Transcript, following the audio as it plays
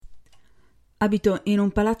Abito in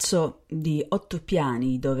un palazzo di 8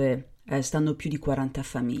 piani dove stanno più di 40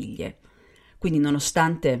 famiglie, quindi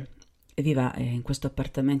nonostante viva in questo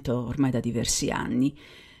appartamento ormai da diversi anni,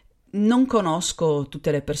 non conosco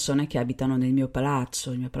tutte le persone che abitano nel mio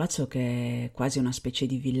palazzo, il mio palazzo che è quasi una specie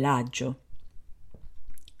di villaggio.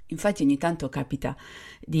 Infatti ogni tanto capita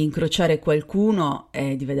di incrociare qualcuno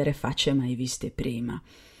e di vedere facce mai viste prima.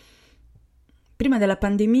 Prima della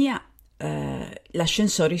pandemia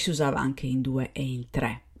l'ascensore si usava anche in 2 e in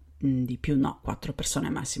 3, di più no, 4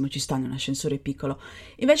 persone massimo ci stanno in un ascensore piccolo.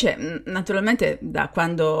 Invece, naturalmente, da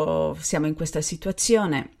quando siamo in questa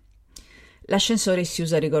situazione, l'ascensore si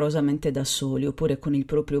usa rigorosamente da soli oppure con il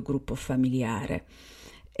proprio gruppo familiare.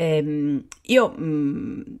 Io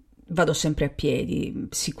vado sempre a piedi,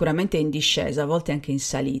 sicuramente in discesa, a volte anche in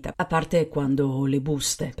salita, a parte quando ho le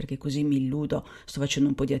buste, perché così mi illudo, sto facendo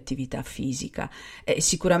un po' di attività fisica. E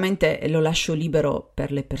sicuramente lo lascio libero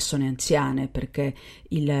per le persone anziane, perché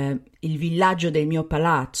il villaggio del mio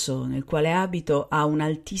palazzo, nel quale abito, ha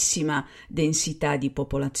un'altissima densità di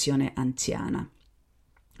popolazione anziana.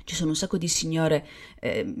 Ci sono un sacco di signore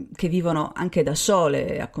che vivono anche da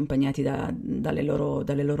sole, accompagnati dalle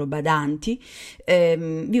loro badanti,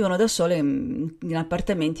 vivono da sole in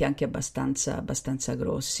appartamenti anche abbastanza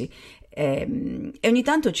grossi. E ogni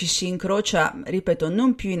tanto ci si incrocia, ripeto,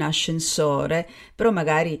 non più in ascensore, però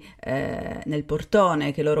magari nel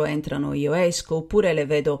portone che loro entrano, io esco, oppure le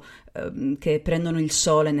vedo che prendono il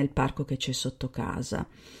sole nel parco che c'è sotto casa.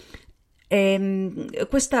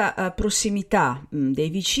 Questa prossimità dei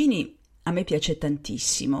vicini a me piace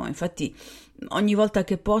tantissimo, infatti ogni volta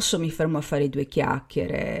che posso mi fermo a fare 2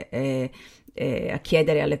 chiacchiere e a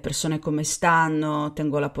chiedere alle persone come stanno,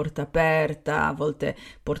 tengo la porta aperta, a volte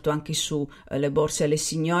porto anche su le borse alle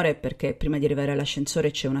signore perché prima di arrivare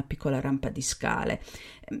all'ascensore c'è una piccola rampa di scale.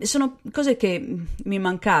 Sono cose che mi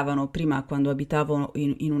mancavano prima quando abitavo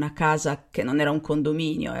in una casa che non era un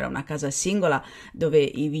condominio, era una casa singola dove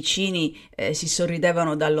i vicini si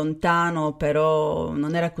sorridevano da lontano, però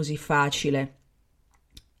non era così facile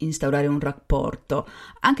instaurare un rapporto,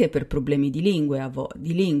 anche per problemi di lingua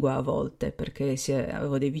a volte, perché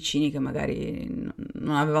avevo dei vicini che magari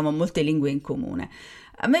non avevamo molte lingue in comune.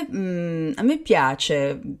 A me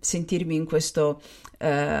piace sentirmi in questa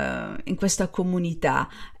comunità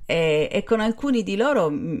e con alcuni di loro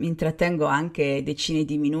mi intrattengo anche decine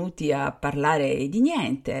di minuti a parlare di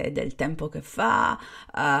niente, del tempo che fa,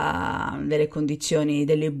 delle condizioni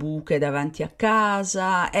delle buche davanti a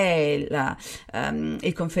casa e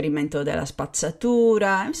il conferimento della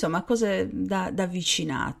spazzatura, insomma cose da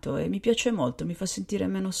vicinato, e mi piace molto, mi fa sentire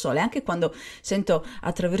meno sola, anche quando sento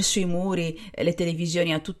attraverso i muri le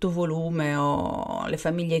televisioni a tutto volume o le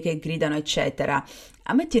famiglie che gridano eccetera.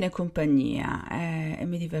 A me tiene compagnia e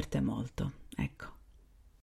mi diverte molto, ecco.